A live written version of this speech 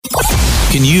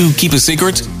Can you keep a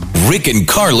secret? Rick and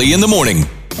Carly in the morning.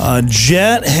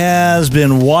 Jet has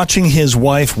been watching his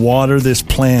wife water this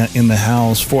plant in the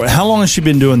house for... How long has she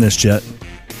been doing this, Jet?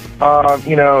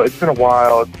 It's been a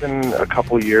while. It's been a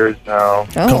couple of years now. A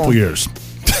couple years.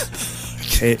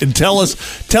 Okay, and tell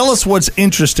us what's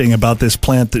interesting about this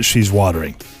plant that she's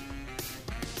watering.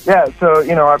 Yeah, so,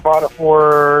 I bought it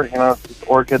for, this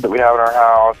orchid that we have in our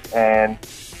house, and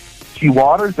she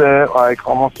waters it, like,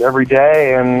 almost every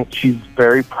day, and she's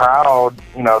very proud,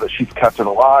 that she's kept it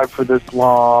alive for this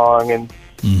long, and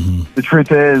the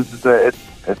truth is that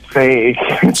it's fake.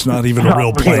 It's not even a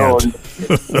real plant.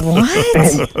 What?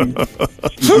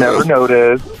 She's never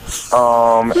noticed,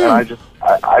 and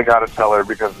I got to tell her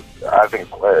because I think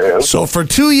it's hilarious. So for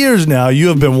 2 years now, you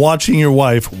have been watching your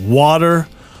wife water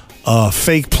a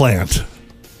fake plant.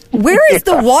 Where is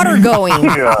the water going?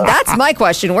 Yeah. That's my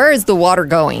question. Where is the water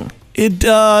going? It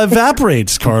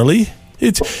evaporates, Carly.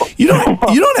 You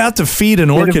don't have to feed an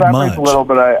orchid It evaporates much. a little,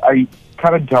 but I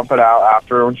kind of dump it out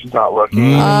after when she's not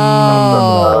looking.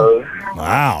 Oh.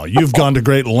 Wow, you've gone to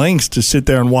great lengths to sit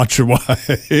there and watch your wife.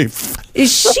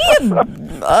 Is she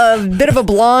a bit of a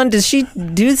blonde? Does she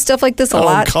do stuff like this a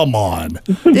lot? Oh, come on.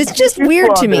 It's just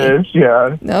weird to me.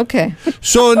 Yeah. Okay.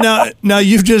 So now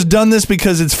you've just done this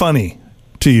because it's funny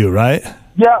to you, right?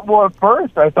 Yeah, well, at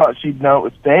first I thought she'd know it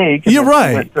was fake. And You're then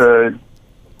right. She went to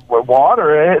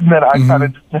water it, and then I kind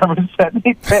of just never said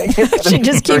anything. She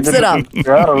just keeps it up.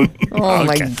 Gross. Oh,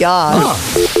 my God.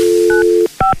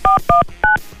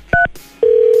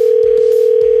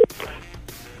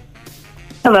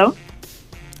 Hello?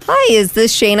 Hi, is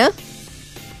this Shayna?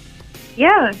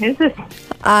 Yeah, who's this?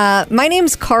 My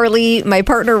name's Carly. My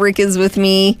partner Rick is with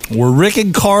me. We're Rick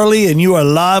and Carly, and you are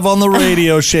live on the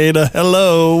radio, Shayna.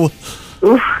 Hello.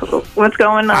 Oof, what's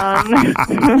going on?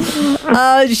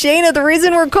 Shayna, the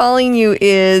reason we're calling you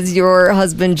is your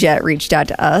husband Jet reached out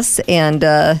to us, and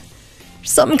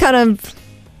something kind of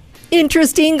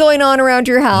interesting going on around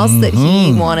your house that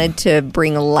he wanted to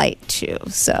bring light to.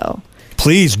 So,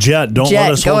 please, Jet, don't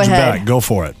let us hold you back. Go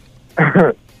for it.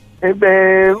 Hey,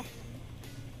 babe.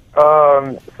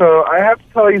 So I have to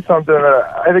tell you something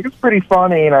that I think is pretty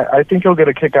funny, and I think you'll get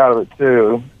a kick out of it,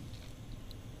 too.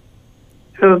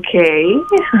 Okay.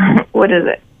 What is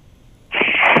it?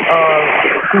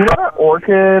 You know that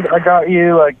orchid I got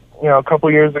you, a couple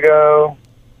years ago?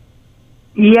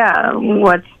 Yeah,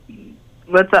 what's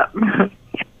up?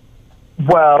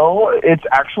 Well, it's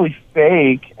actually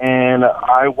fake, and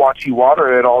I watch you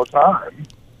water it all the time.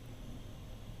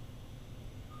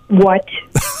 What?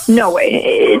 No way.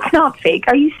 It's not fake.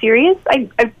 Are you serious? I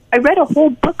read a whole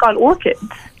book on orchids.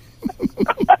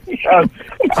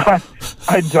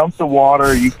 I dump the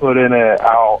water you put in it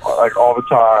out, all the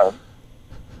time.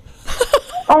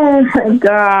 Oh, my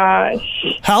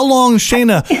gosh. How long,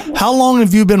 Shayna,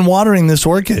 have you been watering this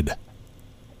orchid?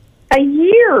 A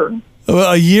year.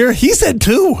 A year? He said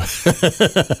 2.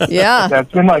 Yeah.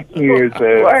 That's been 2 years,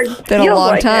 babe. Or Been a feels long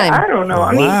like time. it. I don't know.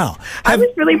 I mean, Wow. I was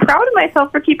really proud of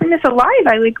myself for keeping this alive.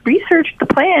 I researched the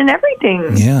plant and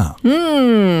everything. Yeah.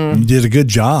 You did a good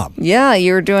job. Yeah,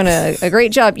 you were doing a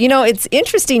great job. It's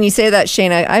interesting you say that,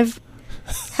 Shayna. I've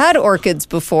had orchids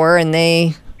before, and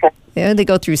they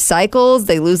go through cycles.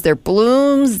 They lose their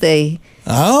blooms.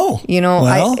 Oh.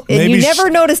 And you never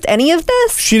noticed any of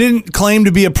this? She didn't claim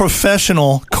to be a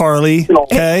professional, Carly.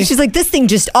 Okay. She's like, this thing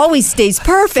just always stays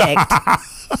perfect.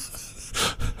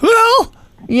 Well,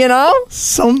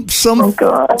 some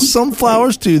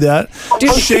flowers do that.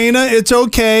 Shayna, it's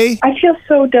okay. I feel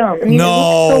so dumb. I mean, No.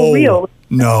 it looks so real.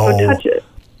 No. Go touch it.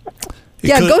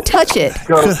 Go touch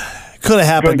it. Could have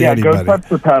happened to anybody. Go touch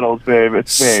the petals, babe.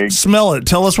 It's fake. Smell it.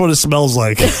 Tell us what it smells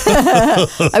like. I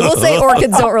will say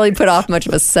orchids don't really put off much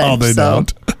of a scent. Oh, they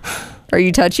don't. Are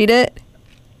you touching it?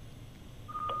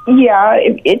 Yeah,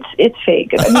 it's fake.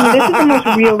 I mean, this is the most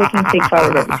real-looking fake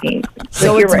flower I've ever seen.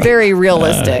 So you're it's right. very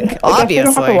realistic, I guess you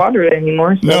don't have to water it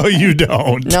anymore. So. No, you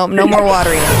don't. No more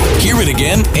watering it. Hear it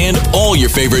again and all your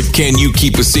favorite Can You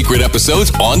Keep a Secret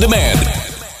episodes on demand